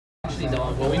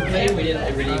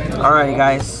Alright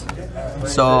guys,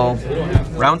 so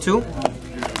round 2.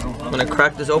 I'm gonna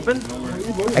crack this open.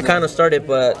 I kind of started,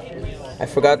 but I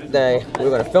forgot that we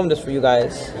were gonna film this for you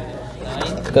guys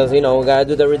because, you know, we gotta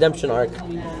do the redemption arc.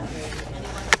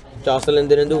 Jocelyn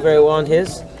didn't do very well on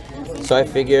his, so I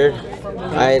figured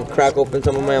I'd crack open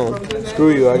some of my own.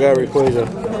 Screw you, I got Rayquaza.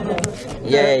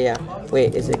 Yeah.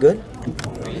 Wait, is it good?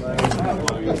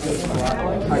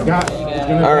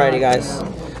 Alrighty guys,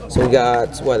 so we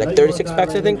got what, like 36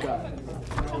 packs I think,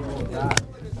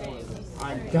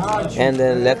 and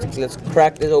then let's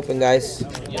crack this open, guys.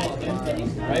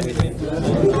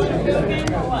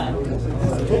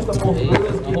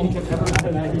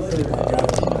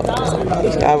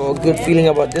 I have a good feeling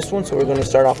about this one, so we're gonna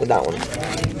start off with that one.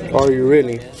 Are you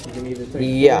really?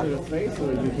 Yeah.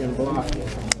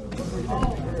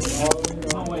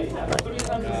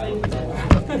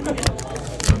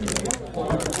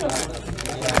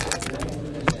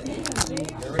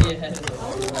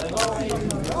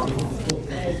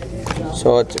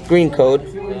 So it's a green code.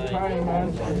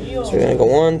 So we're gonna go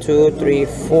 1, 2, 3,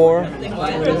 4.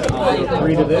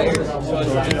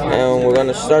 And we're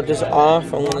gonna start this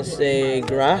off. I'm gonna say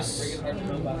grass.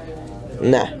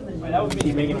 Nah.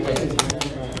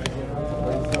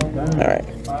 Alright.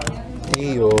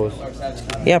 Eagles.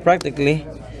 Yeah, practically.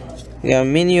 We got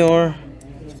Minior,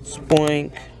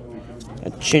 Spoink,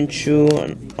 a Chinchu,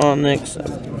 an Onyx, a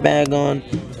Bagon,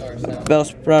 a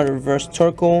Bellsprout, reverse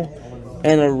Torkoal,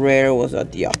 and a rare was a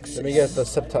Deoxys. Let me get the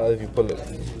Sceptile if you pull it.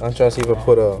 I'm trying to see if I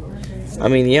put a... I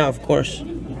mean, yeah, of course.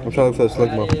 I'm trying to look for the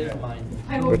Slugma,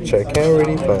 which I can't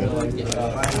really find.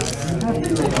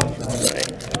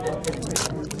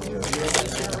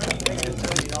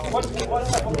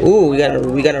 Right. Ooh, we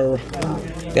got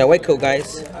a white coat,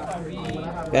 guys.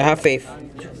 Gotta have faith.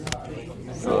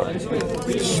 4.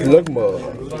 Slugma.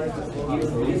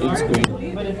 It's green.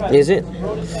 Is it?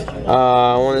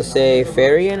 I want to say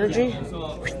fairy energy.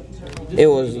 It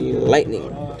was lightning.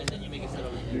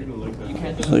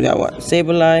 So we got what?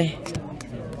 Sableye,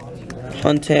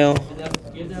 Huntail,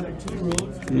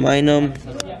 Minun,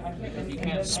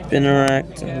 Spinarak,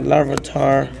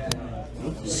 Larvitar,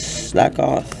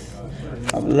 Slackoth,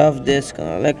 I love this,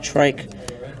 Electrike.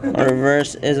 Our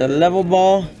reverse is a level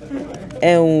ball.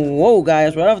 And whoa,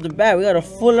 guys, right off the bat, we got a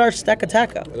full art stack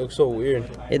attacker. It looks so weird.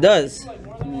 It does.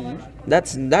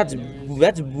 That's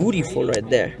bootyful right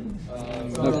there.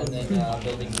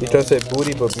 You trying to say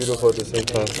booty but beautiful at the same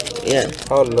time. Yeah.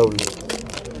 How lovely.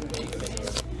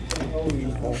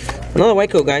 Another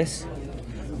white coat, guys.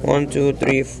 1, 2,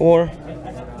 3, 4.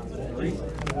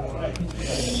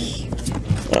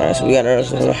 Alright, so we got our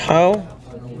Howl,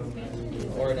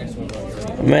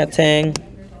 Matang,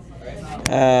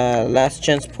 Last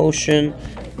Chance Potion,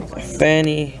 a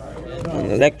Fanny, an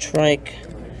Electrike,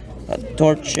 a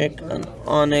Torchic, an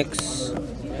Onyx,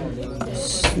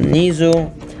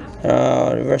 Sneasel,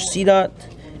 reverse Seedot,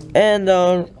 and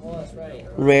a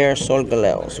rare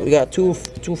Solgaleo. So we got two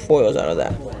foils out of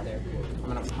that.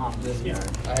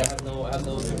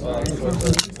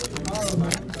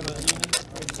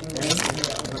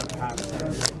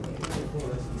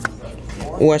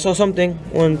 Oh, I saw something.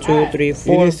 1, 2, 3,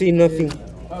 4. You didn't see nothing.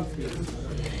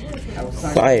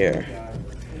 Fire.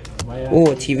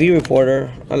 Oh, a TV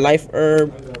reporter. A life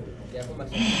herb.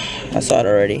 I saw it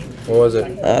already. What was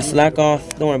it? Slack off.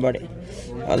 Don't worry about it.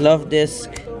 I love disc.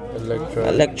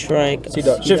 Electrike.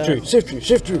 Seedot. Shift tree. Shift tree.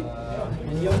 Shift tree.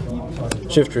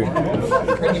 Shift tree.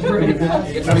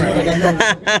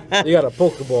 You got a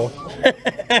Pokeball.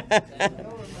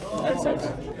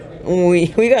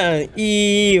 We got an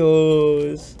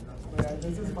EOS.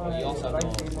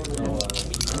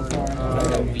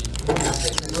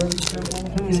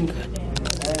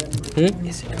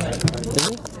 Is it good?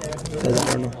 I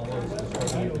don't know.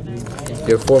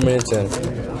 You're 4 minutes in.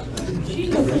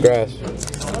 Grass.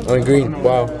 I mean green.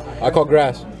 Wow. I call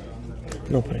grass.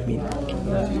 No, but I mean.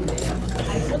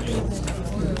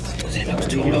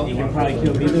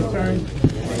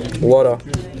 Water.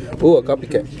 Ooh, a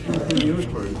copycat.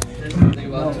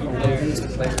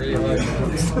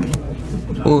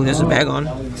 Ooh, there's a bag on.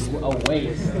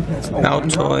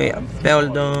 Baltoy, a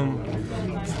Beldum,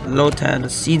 Lotad, a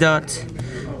Seedot,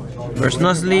 versus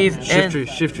Nuzleaf, and...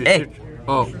 Shift tree. Hey.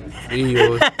 Oh,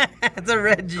 ew. It's a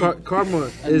Reggie. Karma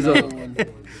is a...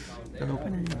 Don't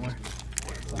open it anymore.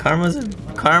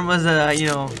 Karma's a, you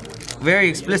know, very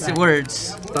explicit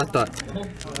words. Dot.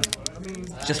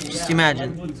 Just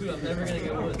imagine.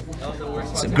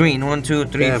 It's a green. 1, 2,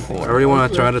 3, Damn, 4. I really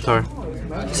want to try the tar.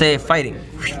 Say fighting.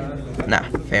 Nah,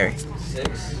 fairy.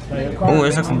 Oh,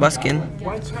 there's a Combuskin.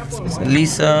 It's a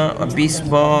Lisa, a Beast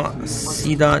Ball, a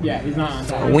C-Dot, a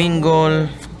Wingull,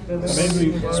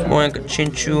 Spoink, a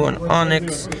Chinchu, an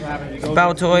Onyx, a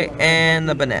Baltoy, and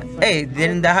a Banette. Hey,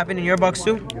 didn't that happen in your box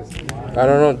too? I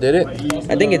don't know, did it?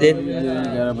 I think it did. Yeah,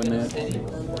 you got a Banette.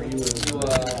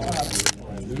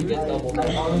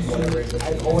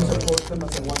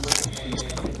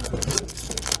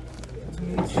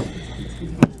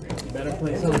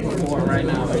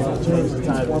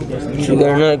 So we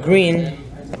got another green.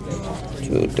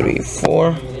 2, 3,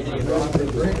 4.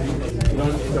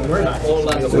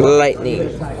 Lightning.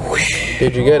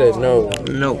 Did you get it? No.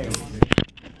 Nope.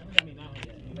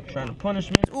 Trying to punish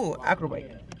me. Ooh,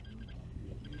 Acrobite.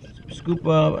 Scoop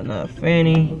up, another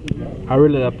Fanny. I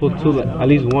really pulled at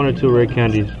least 1 or 2 rare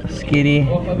candies. Skitty.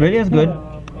 Really is good.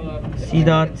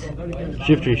 C-Dot.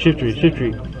 Shiftry.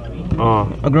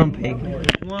 A Grumpig.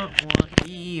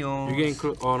 You're getting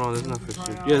close. Oh no, this is not for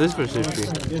Shiftry. Yeah, this is for Shiftry.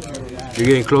 You're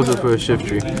getting closer for a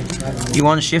Shiftry. You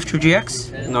want a Shiftry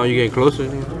GX? No, you're getting closer.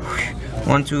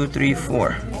 1, 2, 3,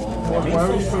 4.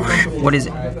 What is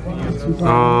it?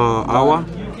 Awa?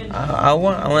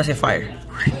 Awa? I want to say fire.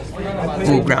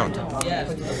 Ooh, ground.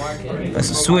 That's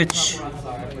a switch.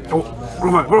 Oh,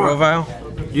 Rovile.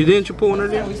 You didn't pull one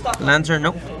earlier? Lantern,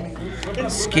 nope.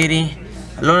 Skitty.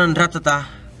 Alolan Ratata.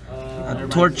 A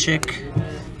Torchic.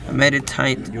 A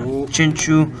Meditite.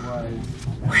 Chinchu.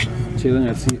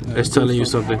 It's telling you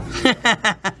something.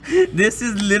 This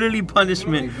is literally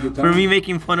punishment for me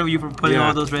making fun of you for putting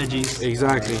all those Reggies.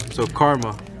 Exactly. So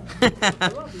karma.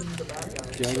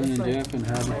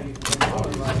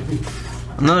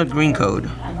 Another green code.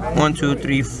 1, 2,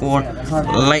 3, 4.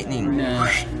 Lightning.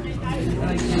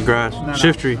 Grass.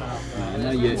 Shiftry.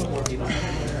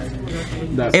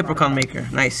 Apricot Maker.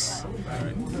 Nice.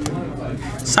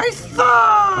 Scyther!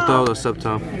 I thought it was a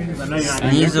Septom.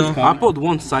 Sneasel. I pulled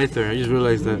 1 Scyther. I just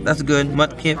realized that. That's good.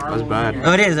 Mudkip. That's bad.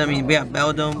 Oh, it is. I mean, we have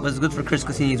Beldum, but it's good for Chris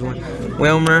because he needs one.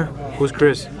 Wilmer. Who's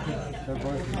Chris?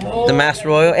 The Master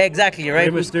Royal. Exactly, you're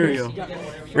right. Rey Mysterio.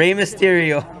 Rey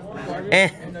Mysterio.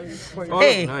 And,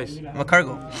 hey, nice.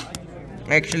 Macargo.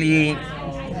 Actually,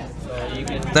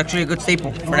 it's actually a good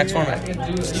staple for next format.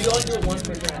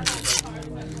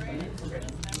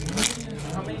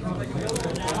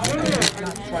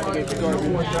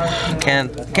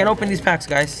 Can't open these packs,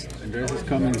 guys.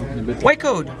 White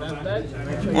code.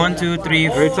 1, 2, 3,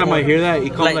 4. Every time I hear that, he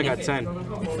comes like at 10.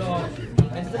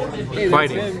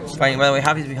 Fighting. By the way,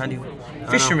 Javi's behind you.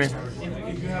 Fisherman.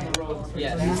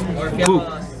 Poop.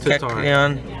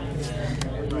 Kecleon.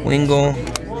 Wingull.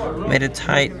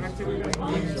 Meditite.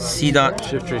 C-Dot.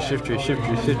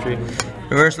 Shiftry.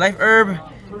 Reverse Life Herb.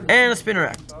 And a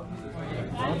Spinnerack.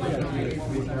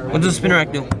 What does a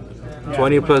Spinnerack do?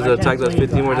 20 plus the attack does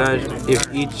 15 more damage if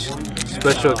each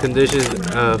special condition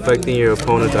affecting your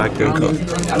opponent's active code.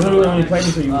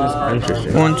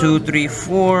 Interesting. 1, 2, 3,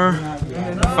 4.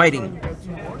 Fighting.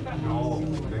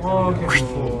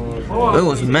 It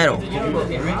was metal.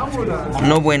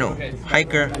 No bueno.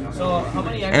 Hiker.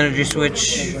 Energy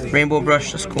Switch. Rainbow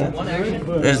Brush. That's cool.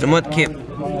 There's the Mudkip.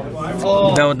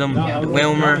 Beldum. The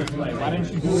Wilmer.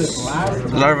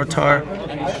 Larvitar.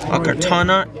 A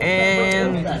Kartana.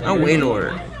 And a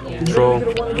Wailord. Troll.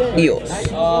 Eels.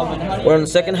 We're on the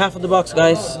second half of the box,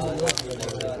 guys.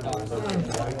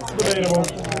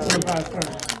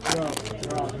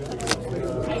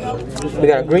 We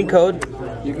got a green code.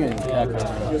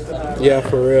 Yeah,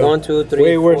 for real. 1, 2, 3.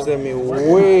 Way worse than me.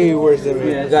 Way worse than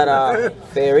me. We got a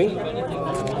Fairy.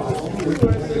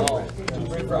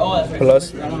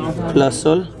 Plus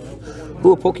Sol.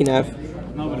 Ooh, a Pokénav.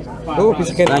 Oh, piece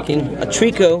of candy. Lacking. A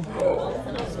Trico.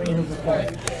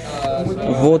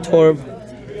 A Voltorb.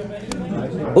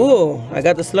 Ooh, I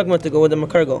got the Slugma to go with the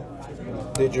Macargo.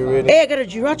 Did you really? Hey, I got a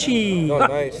Jirachi. Oh,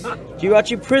 nice.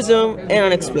 Jirachi Prism and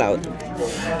an Exploud.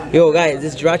 Yo, guys,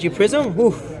 this Jirachi Prism,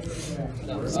 whew,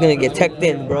 it's gonna get teched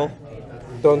in, bro.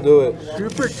 Don't do it.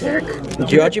 Super tech.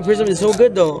 Jirachi Prism is so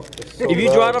good, though. If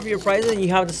you draw it off your prizes and you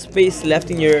have the space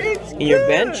left in your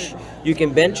bench, you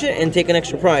can bench it and take an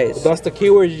extra prize. That's the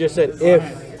keyword you just said.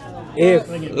 If.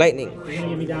 Lightning.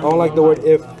 I don't like the word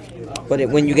if. But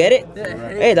when you get it,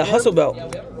 hey, the Hustle Belt.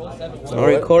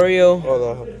 Oricorio,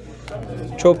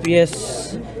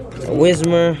 Tropius, a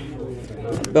Whismur,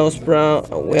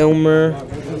 Bellsprout, a Wilmer,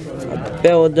 a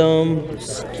Beldum,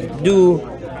 Skidoo,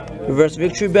 Reverse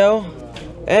Victory Bell,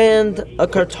 and a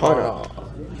Kartana.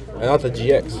 And not the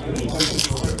GX.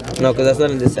 No, because that's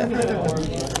not in this set.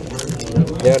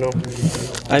 Yeah, no.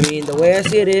 I mean, the way I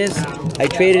see it is, I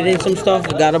traded in some stuff,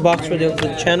 got a box for the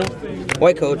channel,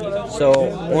 white code. So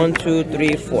 1, 2,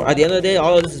 3, 4. At the end of the day,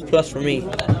 all of this is plus for me.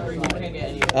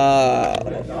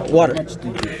 Water.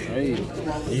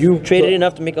 You Traded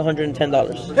enough to make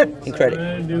 $110 in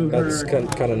credit. That's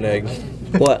kind of neg.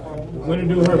 What?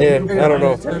 Yeah, I don't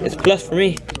know. It's plus for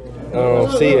me. I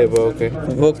don't see it, but okay.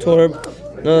 Voltorb,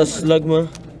 another Slugma,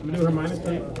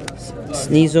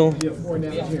 Sneasel,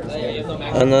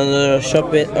 another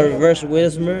Shuppet, a reverse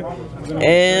Whismer,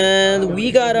 and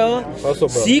we got a Hustle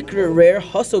belt. secret rare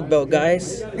Hustle Belt,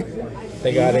 guys.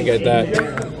 Thank God I didn't get that.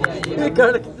 I'd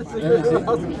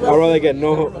rather get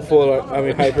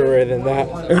hyper rare than that.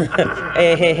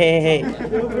 Hey.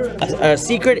 A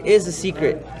secret is a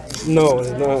secret. No,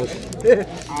 it's not.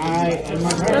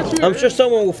 I'm sure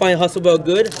someone will find Hustle Belt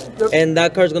good, and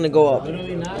that card's gonna go up.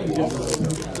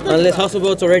 Unless Hustle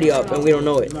Belt's already up and we don't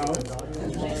know it.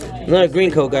 Another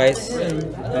green coat, guys.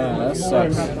 That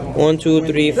sucks. 1, 2,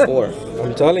 3, 4.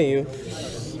 I'm telling you.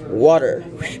 Water.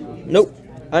 Nope.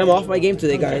 I'm off my game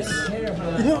today, guys.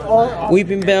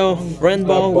 Weeping Bell, Friend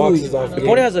Ball. Ooh, box is off the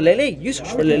pony has a Lele. You search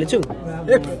for Lele too.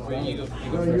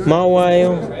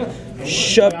 Mawile,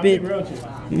 Shuppet,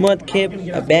 Mudkip,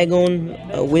 a Bagon,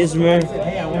 a Whismer.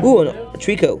 Ooh, a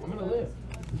Trico.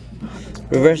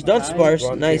 Reverse Dunsparce,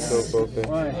 nice.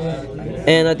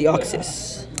 And a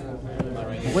Deoxys.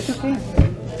 What's your name?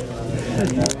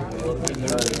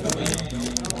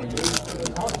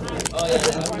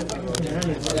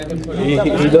 He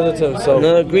does it to himself.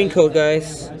 Another green coat,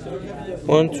 guys.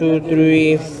 1, 2,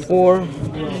 3, 4.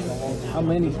 How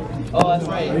many?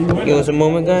 Give us a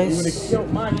moment, guys.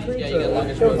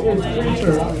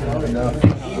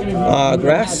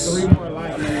 Grass.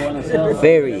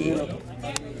 Fairy.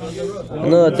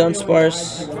 Another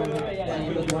Dunsparce.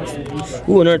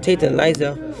 Ooh, another Tate and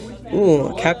Liza. Ooh,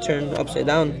 a Cacturn upside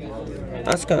down.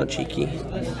 That's kind of cheeky.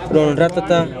 Ron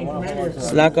Ratata.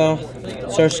 Slackoff.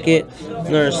 Surskit.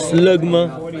 Another Slugma.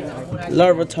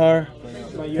 Larvitar.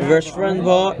 Reverse Friend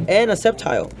Ball. And a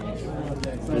Sceptile.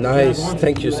 Nice.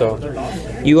 Thank you, sir.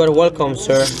 You are welcome,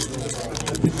 sir.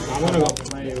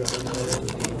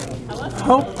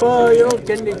 Hope you don't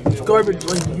get any garbage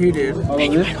like he did.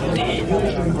 And you might hold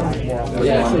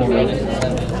it.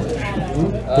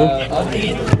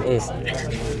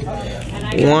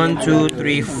 One, 2,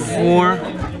 3, 4.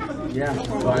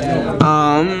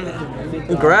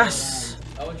 Grass.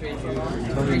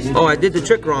 Oh, I did the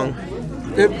trick wrong.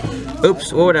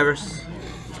 Oops, well, whatever.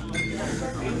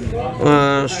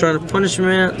 Strata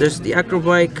Punishment. There's the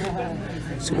Acrobike.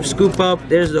 Super Scoop Up.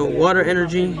 There's the Water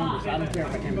Energy.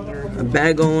 A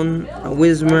Bagon. A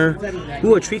Whismer.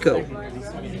 Ooh, a Trico.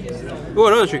 Oh,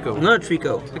 another Trico. Another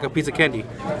Trico. Like a piece of candy.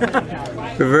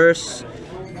 Reverse.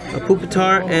 A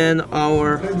Pupitar. And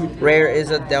our rare is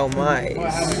a Delmise.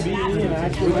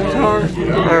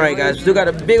 Alright, guys. We still got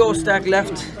a big old stack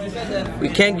left. We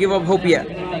can't give up hope yet.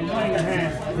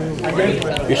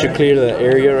 You should clear the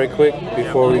area right quick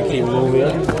before we keep moving.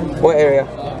 What area?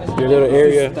 Your little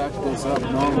area.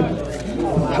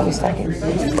 How we stacking?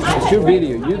 It's your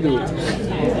video, you do it.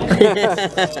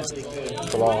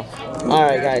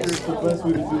 Alright, guys.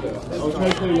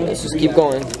 Let's just keep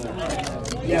going.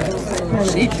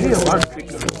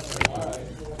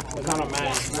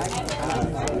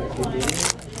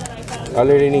 I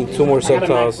literally need 2 more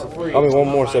Sceptiles. I mean, 1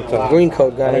 more Sceptile. Green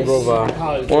coat, guys. Grova.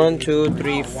 1, 2,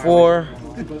 3, 4.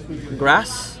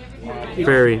 Grass?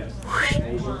 Fairy.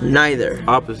 Neither.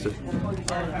 Opposite.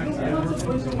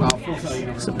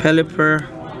 It's a Pelipper,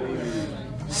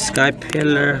 Sky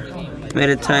Pillar,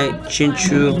 Meditite,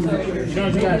 Chinchu.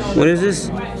 What is this?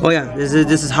 Oh yeah, this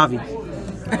is Javi.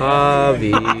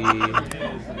 Javi.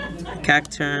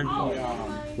 Cacturn.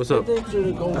 What's up?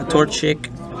 A Torchic.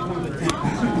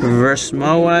 Reverse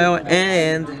Mawile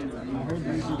and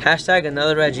hashtag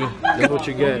another Reggie. That's what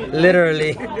you get.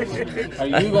 Literally.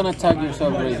 Are you gonna tag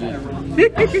yourself, Reggie?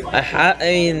 I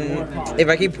mean, if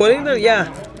I keep pulling them, yeah.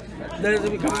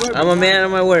 I'm a man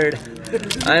of my word.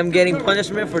 I am getting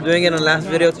punishment for doing it on last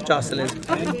video to Jocelyn.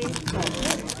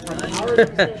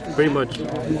 Pretty much.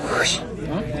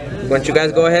 Why don't you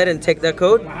guys go ahead and take that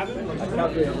code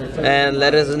and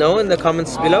let us know in the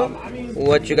comments below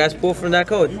what you guys pull from that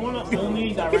code.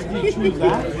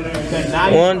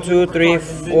 1, 2, 3,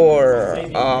 4.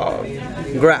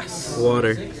 Grass.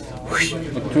 Water.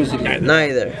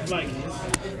 Neither.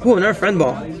 Ooh, another Friend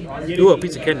Ball. Ooh, a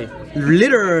piece of candy.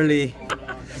 Literally.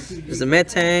 There's a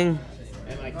Metang,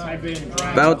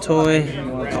 Baltoy,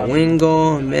 a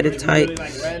Wingo, a Meditite,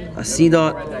 a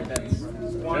Seedot,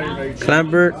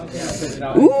 Clambert.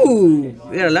 Ooh,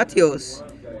 we got a Latios.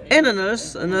 And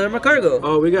another Macargo.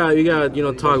 Oh, we got,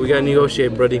 talk. We got to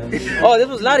negotiate, buddy. Oh, this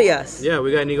was Latias. Yeah,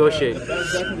 we got to negotiate.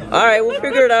 Alright, we'll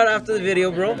figure it out after the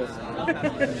video, bro.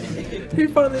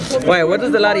 Wait, what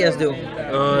does the Latias do?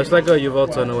 It's like a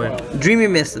Yveltal in a way. Dreamy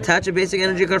Mist. Attach a basic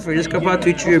energy card for your discard pile to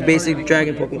each of your basic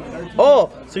dragon Pokemon. Oh,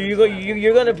 so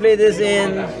you're gonna play this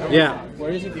in? Yeah.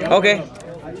 Okay.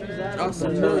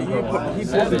 Awesome. He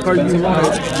pulled the card you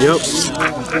want. Yep.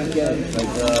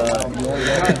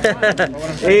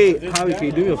 Hey, Javi, can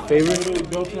you do me a favor?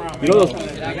 You know those?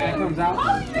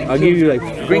 I'll give you like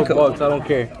 $4. I don't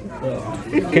care.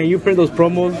 Can you print those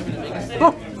promos?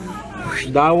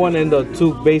 That one and the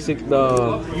two basic,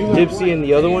 the Gypsy and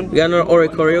the other one. We got another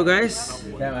Oricorio, guys.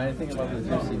 Damn, I didn't think about the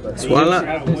Gypsy, but Swala.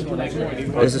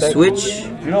 There's a Switch.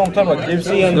 You know what I'm talking about?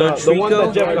 Gypsy and the one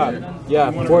that Jeff got.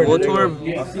 Yeah, Voltorb.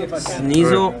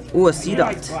 Sneasel. Ooh, a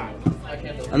C-Dot.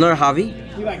 Another Javi.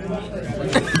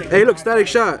 Hey, look, Static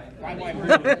Shot.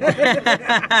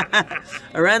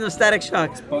 A random Static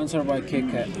Shock. sponsored by Kit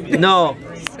Kat. No,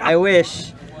 I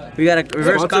wish. We got a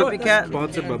reverse copycat.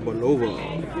 Sponsored by Bolova.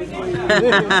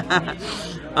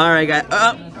 Alright, guys.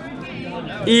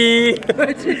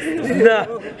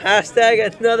 No.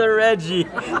 Hashtag another Reggie.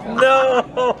 No.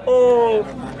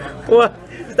 What?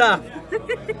 Stop.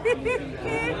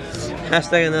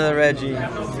 Hashtag another Reggie.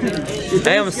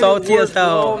 I am salty as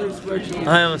hell.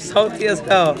 I am salty as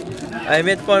hell. I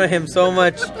made fun of him so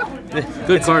much.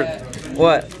 Good card.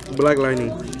 What? Black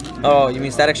Lightning. Oh, you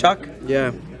mean Static Shock?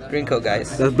 Yeah. Green coat,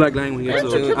 guys. That's Black Lightning when you get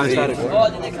to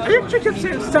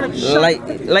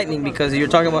Lightning, because you're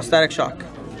talking about Static Shock.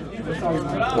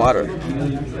 Water.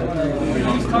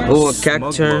 Oh, a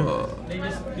Cacturn.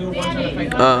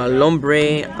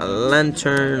 Lombre, a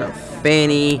Lantern, a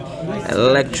Fanny,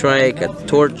 Electrike, a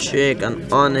Torchic, an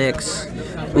Onyx.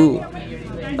 Ooh,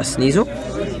 a Sneasel.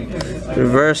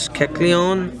 Reverse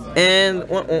Kecleon. And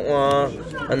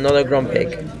another Grumpig.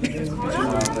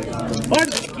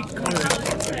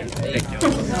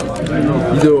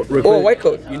 You do Oh, white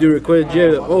coat. You do request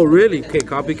jail. Oh, really? Okay,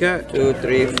 copycat. 2,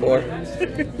 3, 4.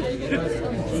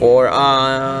 4.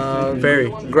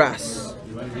 Fairy. Grass.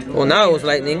 Well, now it was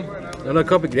lightning. Another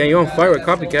copycat. Yeah, you're on fire with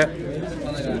copycat.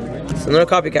 It's another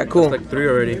copycat. Cool. Like 3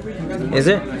 already. Is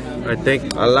it? I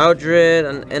think. A Loudred,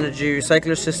 an energy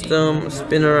recycler system, a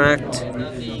Spinneract.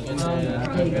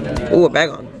 Ooh, a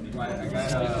Bagon.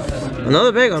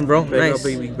 Another Bagon, bro. Nice.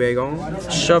 Big bag on.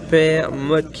 Shuppet, a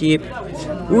Mudkip.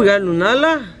 Ooh, we got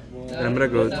Lunala. And a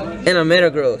Metagross. And a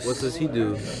Metagross. What does he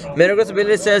do? Metagross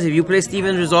ability says if you play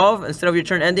Steven's Resolve, instead of your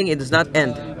turn ending, it does not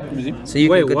end. So you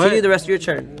can continue the rest of your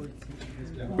turn.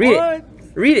 Read it.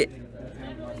 Read it.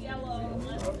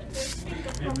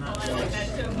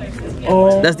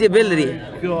 Oh, that's the ability.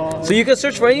 God. So you can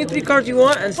search for any 3 cards you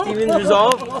want, and Steven's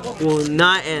Resolve will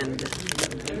not end.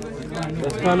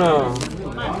 That's kind of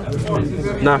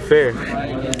not fair.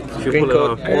 Green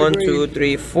code 1, 2,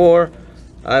 3, 4.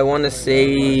 I want to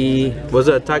say. What's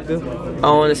the attack do? I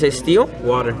want to say Steel.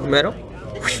 Water. Metal.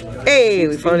 Hey,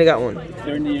 we finally got one.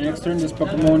 During the next turn, this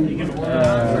Pokemon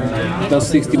does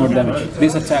 60 more damage.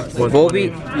 This attack.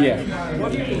 Volbeat. Yeah.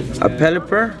 A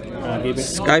Pelipper.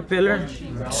 Sky Pillar.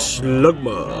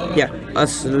 Slugma. Yeah, a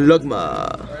Slugma.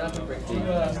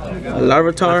 A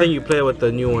Larvitar. I think you play with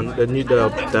the new one, the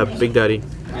Big Daddy.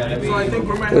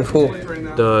 With who?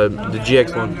 The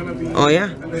GX one. Oh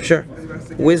yeah, sure.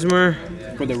 Whismer.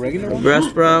 For the regular one? Grass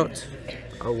Sprout.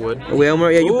 I would.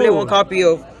 Whalmer. Yeah, you play one copy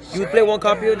of. You play one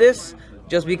copy of this,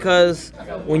 just because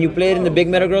when you play it in the big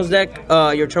Metagross deck,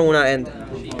 your turn will not end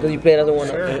because you play another one.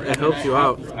 It helps you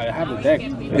out. I have the deck.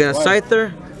 We got a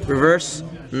Scyther, reverse,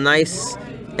 nice,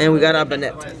 and we got a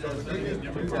Banette.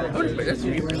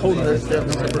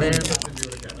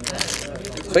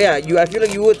 So yeah, I feel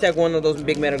like you would take one of those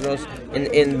big Metagross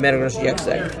in Metagross GX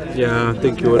deck. Yeah, I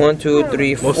think you would. 1, 2,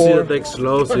 3, 4. Most of the deck's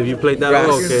slow, so if you played that,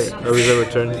 okay, a reserve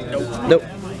turn. Nope.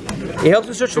 It helps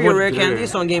you search for your rare candy,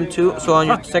 so on game 2, so on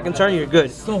your second turn, you're good.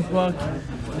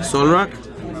 Solrock.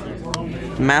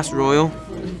 Mass Royal.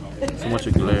 So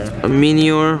much glare. A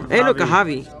Meteor. Hey, look, a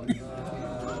Javi.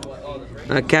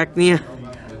 A Cacnea.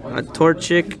 A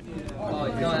Torchic.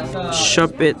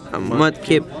 Shuppet. A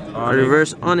Mudkip. A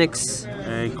Reverse Onyx.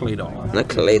 And Claydol. A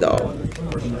Claydol.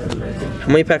 How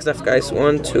many packs left, guys?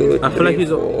 1, 2, 3,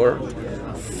 4,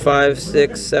 5,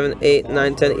 6, 7, 8,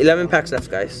 9, 10, 11 packs left,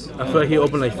 guys. I feel like he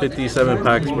opened like 57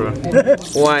 packs, bro.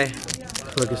 Why? I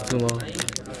feel like it's too long.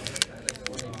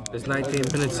 It's 19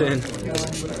 minutes in.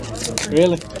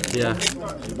 Really? Yeah.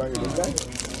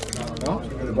 Oh,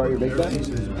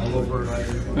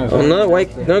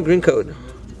 another green code.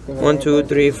 1, 2,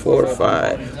 3, 4,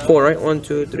 5. 4, right? 1,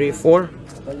 2, 3, 4.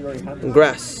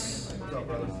 Grass.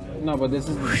 No, but this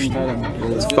is the same item.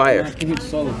 It's fire. I think it's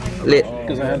solid. Lit.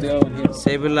 Because I have the other one here.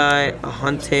 Sableye, a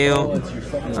Huntail,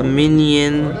 a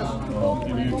Minion,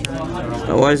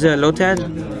 What is that? Lotad?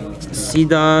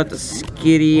 C-Dot,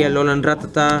 Skitty, Alolan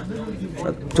Ratata,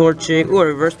 a Torchic, a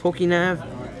reverse Pokénav,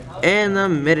 and a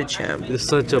Medicham. This is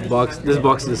such a box. This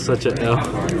box is such a L.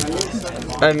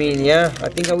 I mean, yeah, I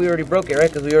think we already broke it,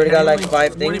 right? Because we already got like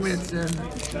 5 things.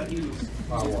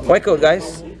 White code,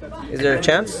 guys. Is there a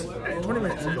chance?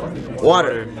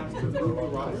 Water.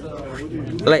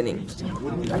 Lightning.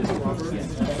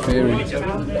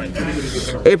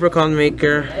 Apricot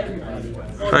Maker.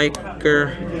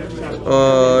 Hiker.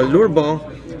 Lure Ball.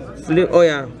 Oh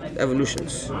yeah,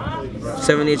 Evolutions.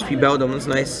 7 HP Beldum, that's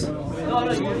nice.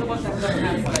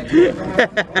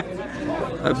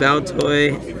 A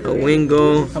Baltoy, a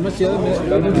Wingo,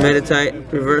 Meditite,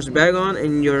 Reverse Bagon,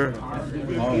 and your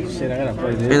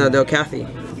and a Delcathy.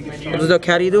 What does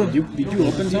Delcathy do? Did you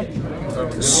open some?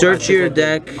 Search your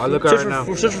deck. I'll look at it now.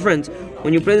 Search for friends.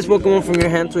 When you play this Pokemon from your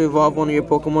hand to evolve one of your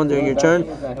Pokemon during your turn,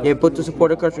 you put the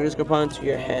supporter card from your discard pile into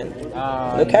your hand.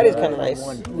 Delcathy is kind of nice.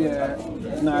 Yeah.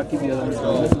 No, I'll keep the other one.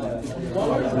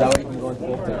 That way you can go into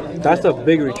both decks. That's a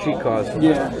big retreat cost.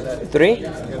 Yeah. 3?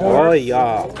 Oh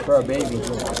yeah. For a baby.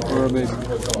 For a baby.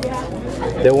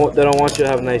 They don't want you to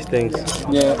have nice things.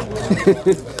 Yeah.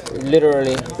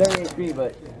 Literally. 7 HP,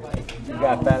 but you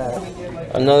got fat ass.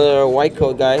 Another white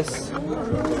code, guys.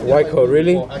 White code,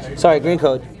 really? Sorry, green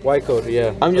code. White code,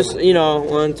 yeah. I'm just, you know,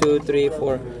 1, 2, 3,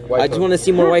 4. I just want to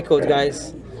see more white codes,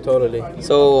 guys. Totally.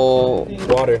 So,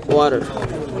 Water.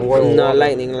 No,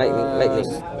 lightning.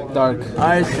 Dark.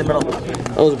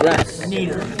 That was grass.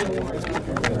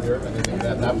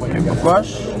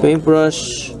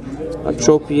 Paintbrush.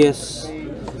 Atropius.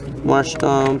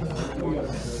 Marshtomp.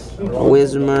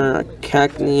 Whismer.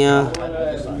 Cacnea.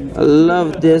 I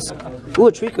love this. Ooh,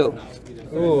 a Trico.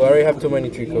 Ooh, I already have too many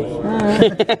Tricos.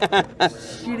 A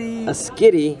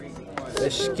Skitty.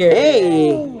 It's scary.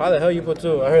 Hey! How the hell you put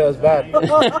 2? I heard that was bad.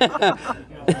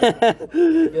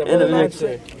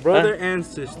 Brother and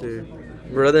sister.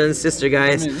 Brother and sister,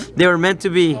 guys. They were meant to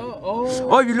be.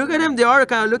 Oh, if you look at them, they are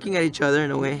kind of looking at each other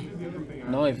in a way.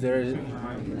 No, if they're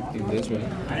this way.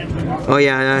 Oh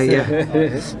yeah.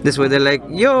 This way, they're like,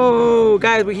 yo,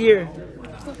 guys, we're here.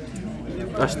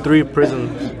 That's 3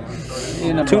 prisms.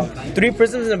 3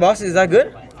 prisms in a box. Is that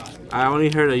good? I only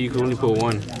heard that you can only put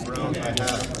 1.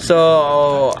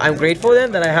 So I'm grateful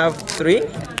then that I have 3.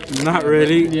 Not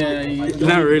really. Yeah.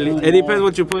 Not really. It depends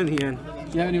what you put in here.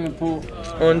 You haven't even pulled.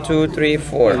 1, 2, 3,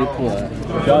 4.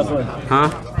 Jocelyn. Huh?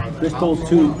 This pulls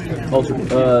 2.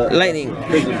 Lightning.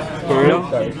 For real?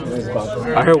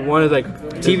 I heard 1 is like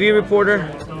TV reporter.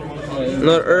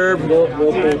 Another herb. We'll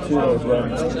pull 2 as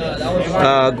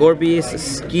well. Gorbis,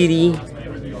 Skitty,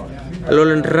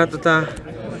 Alolan Ratata,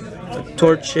 a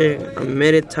Torchic, a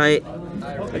Meditite,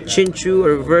 a Chinchu, a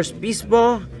Reverse Beast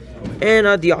Ball, and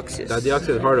a Deoxys. that Deoxys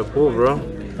is hard to pull, bro.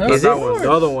 Is That it? one,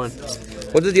 the other one.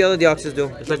 What does the other Deoxys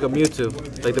do? It's like a Mewtwo,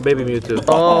 like the baby Mewtwo.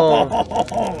 Oh,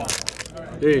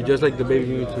 Yeah, just like the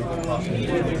baby Mewtwo.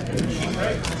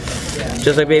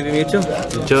 just like Baby Mewtwo?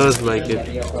 Just like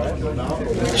it.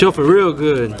 Show for real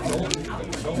good.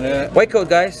 White code,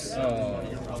 guys.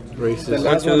 Racist.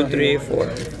 1, 2, 3, 4.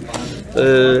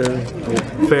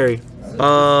 Fairy.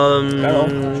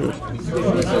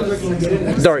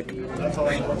 Dark.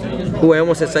 Ooh, I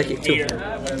almost said Psychic too.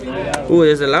 Ooh,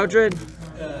 there's a Loudred.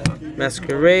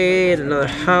 Masquerade, another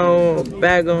Howl, a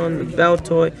Bagon, a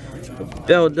Baltoy, a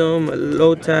Beldum, a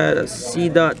Lotad, a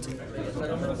C-Dot.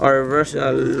 Our reverse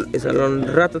is a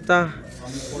Ratata.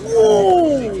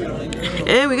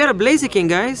 And we got a Blaziken,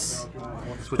 guys.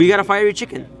 We got a Fiery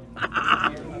Chicken.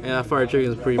 Yeah, Fire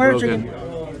Chicken is pretty broken.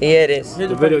 Yeah, it is.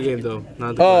 The video game though,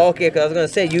 not the Oh, okay. Cause I was gonna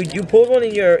say you pulled one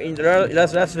in the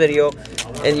last video,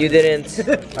 and you didn't.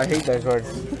 I hate that card.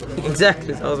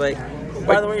 Exactly. So I was like,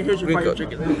 By the way, here's your fire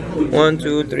chicken. 1,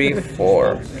 2, 3,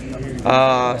 4.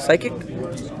 Psychic?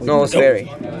 No, it's Fairy.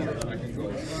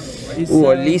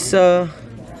 Ooh, a Lisa,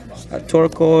 a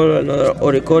Torkoal, another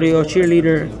Oricorio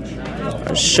Cheerleader,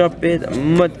 a Shuppet, a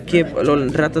Mudkip, a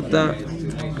Alolan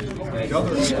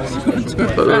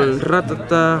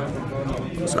Ratata,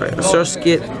 sorry, a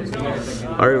Surskit,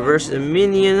 a Reverse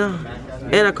Minion,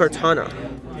 and a Kartana.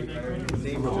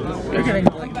 You're getting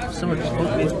like so much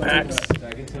Pokemon packs,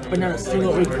 but not a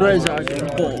single Rayquaza are getting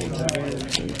pulled.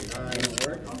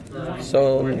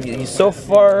 So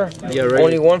far, Yeah, right.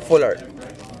 only 1 full art.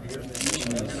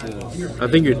 I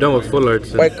think you're done with full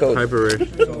arts. White coat. Hyper rare.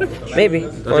 Maybe.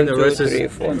 1, the 2, rest is- 3,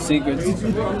 4. Secrets.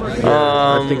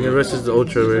 I think the rest is the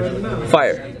ultra rare.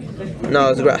 Fire. No,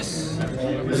 it's grass.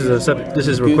 This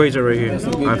is Rayquaza right here.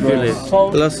 I feel it.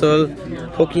 Blustle,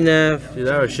 Pokénav, See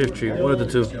that or Shift Tree? One of the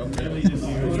 2.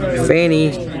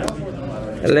 Fanny,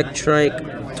 Electrike,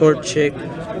 Torchic,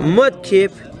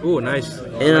 Mudkip, Ooh, nice.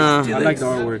 and I like the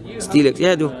artwork. Steelix.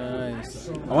 Yeah, I do.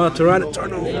 I want a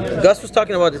Tyranitar. Gus was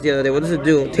talking about this the other day. What does it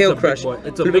do? Tail Crush.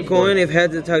 It's a Flip a big coin. boy. If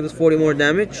heads, attack does 40 more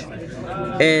damage.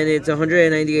 And it's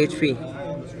 190 HP.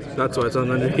 That's why it's on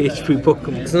under HP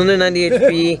Pokemon. It's 190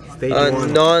 HP. Stage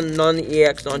 1.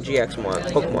 Non-EX, non-GX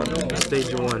Pokemon.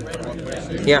 Stage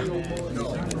 1. Yeah.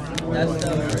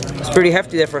 It's pretty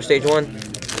hefty there for stage 1.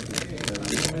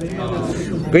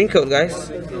 Green coat, guys.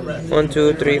 1,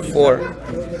 2, 3, 4.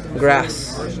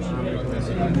 Grass.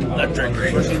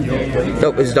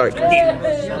 Nope, it's dark.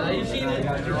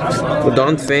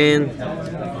 Udon Fan.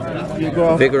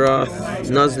 Vigoroth.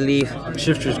 Nuzleaf.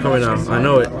 Shifter's coming out. I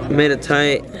know it.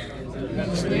 Metatite.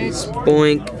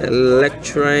 Spoink.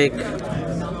 Electrike.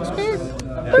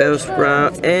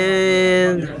 Bellsprout.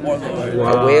 And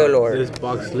Wow. Wailord. This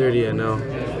box clearly I know.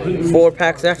 4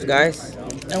 packs left, guys.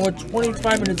 And we're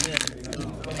 25 minutes in.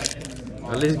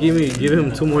 At least give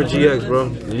him 2 more GX, bro.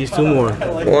 At least 2 more.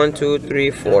 1, 2, 3,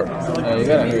 4.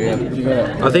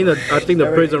 I think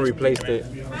the Prism replaced it.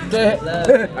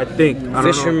 I think. I don't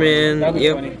Fisherman. know.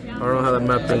 Yep. I don't know how that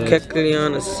mapping is.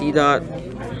 Kecleon, a Seedot,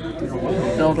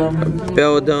 Seldom.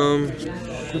 Beldum,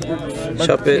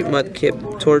 Shuppet, Mudkip,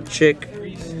 Torchic,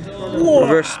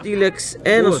 Reverse Steelix,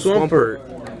 and a Ooh, Swampert.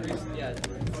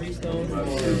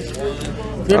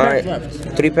 Alright,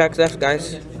 3 packs left,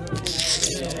 guys.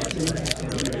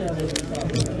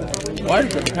 Why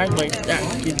does a pack like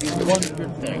that give you one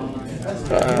good thing?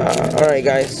 Alright,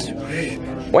 guys.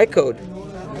 White code.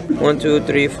 1, 2,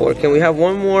 3, 4. Can we have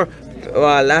one more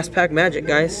last pack magic,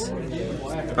 guys?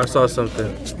 I saw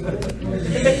something.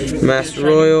 Master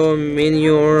Royal,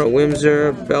 Minior,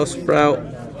 Whimsir, Bellsprout,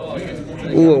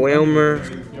 ooh, a Whalmer,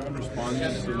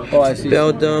 Oh, I see.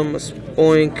 Beldum, a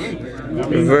Spoink,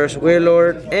 Reverse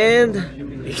Wailord, and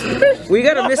we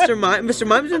got a Mr. Mime. Mr.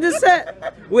 Mime's in this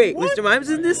set? Wait, what? Mr. Mime's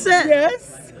in this set?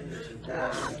 Yes.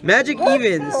 Magic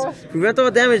Evens. Prevent all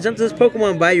damage done to this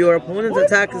Pokemon by your opponent's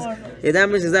attack. Your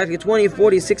damage is exactly 20,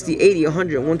 40, 60, 80,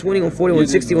 100, 120, 140,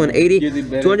 160, 180,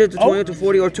 200, 220,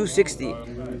 240, or 260.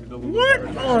 What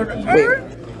on earth?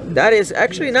 Wait, that is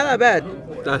actually not that bad.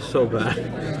 That's so bad.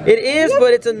 It is,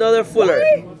 but it's another fuller.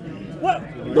 What?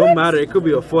 No matter, it could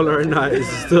be a fuller or not. It's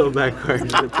still a back card.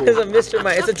 It's a Mr.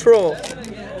 Mime. It's a troll.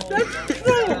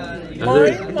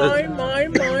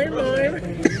 Mine.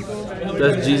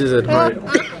 That's Jesus at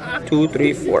heart. 2,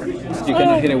 3, 4. You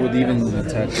can hit it with even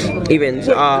attack. Evens.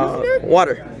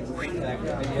 Water.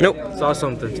 Nope. Saw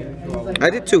something. I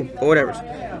did 2, but whatever.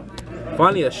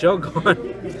 Finally, a Shogun.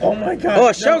 Oh my god. Oh,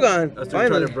 a Shogun. That's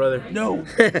Finally. retarded, brother. No.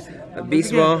 A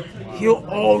Beast Ball. Heal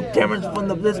all damage from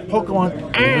this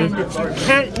Pokemon, and you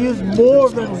can't use more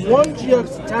than 1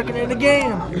 GX attacking in the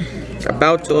game. A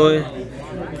Baltoy.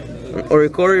 An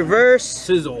Oricorio Reverse.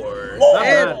 Scizor. Oh, Not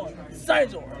bad.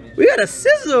 Scizor. We got a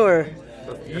Scizor.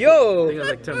 I think Yo. it was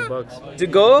like $10. To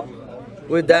go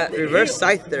with that Reverse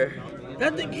Scyther.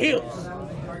 That thing heals.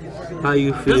 How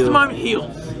you This feel? mime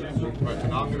heals.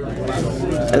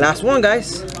 The last one,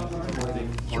 guys.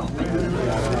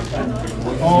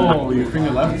 Oh, your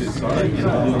finger left it. Sorry.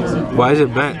 Why is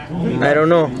it bent? I don't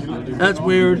know. That's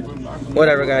weird.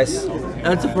 Whatever, guys.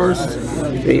 That's the first.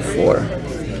 3, 4.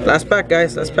 Last pack,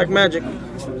 guys. Last pack magic.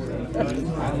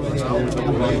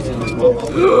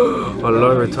 Oh,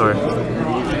 Lord retard.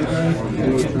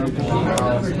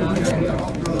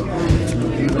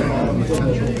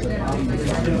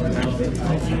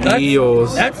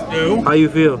 Eels. That's new. How you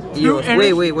feel? Eos.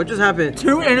 Wait, what just happened?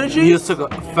 2 He energy? just took a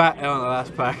fat L on the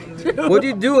last pack. What did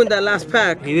you do in that last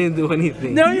pack? He didn't do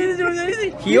anything. No, you didn't do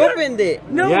anything. He opened it.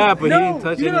 No, Yeah, but he no, didn't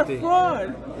touch you're anything. A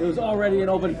fraud. It was already an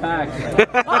open pack.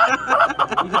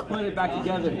 You just put it back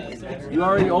together. You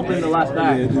already opened the last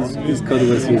pack. His code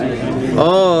was here.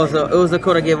 Oh, so it was the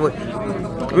code I gave away.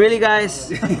 Really, guys?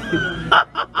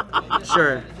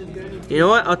 Sure. You know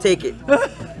what? I'll take it.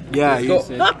 Yeah, you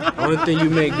said. The only thing you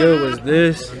made good was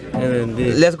this and then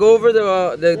this. Let's go over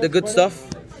the good stuff.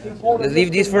 Let's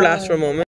leave these for last for a moment.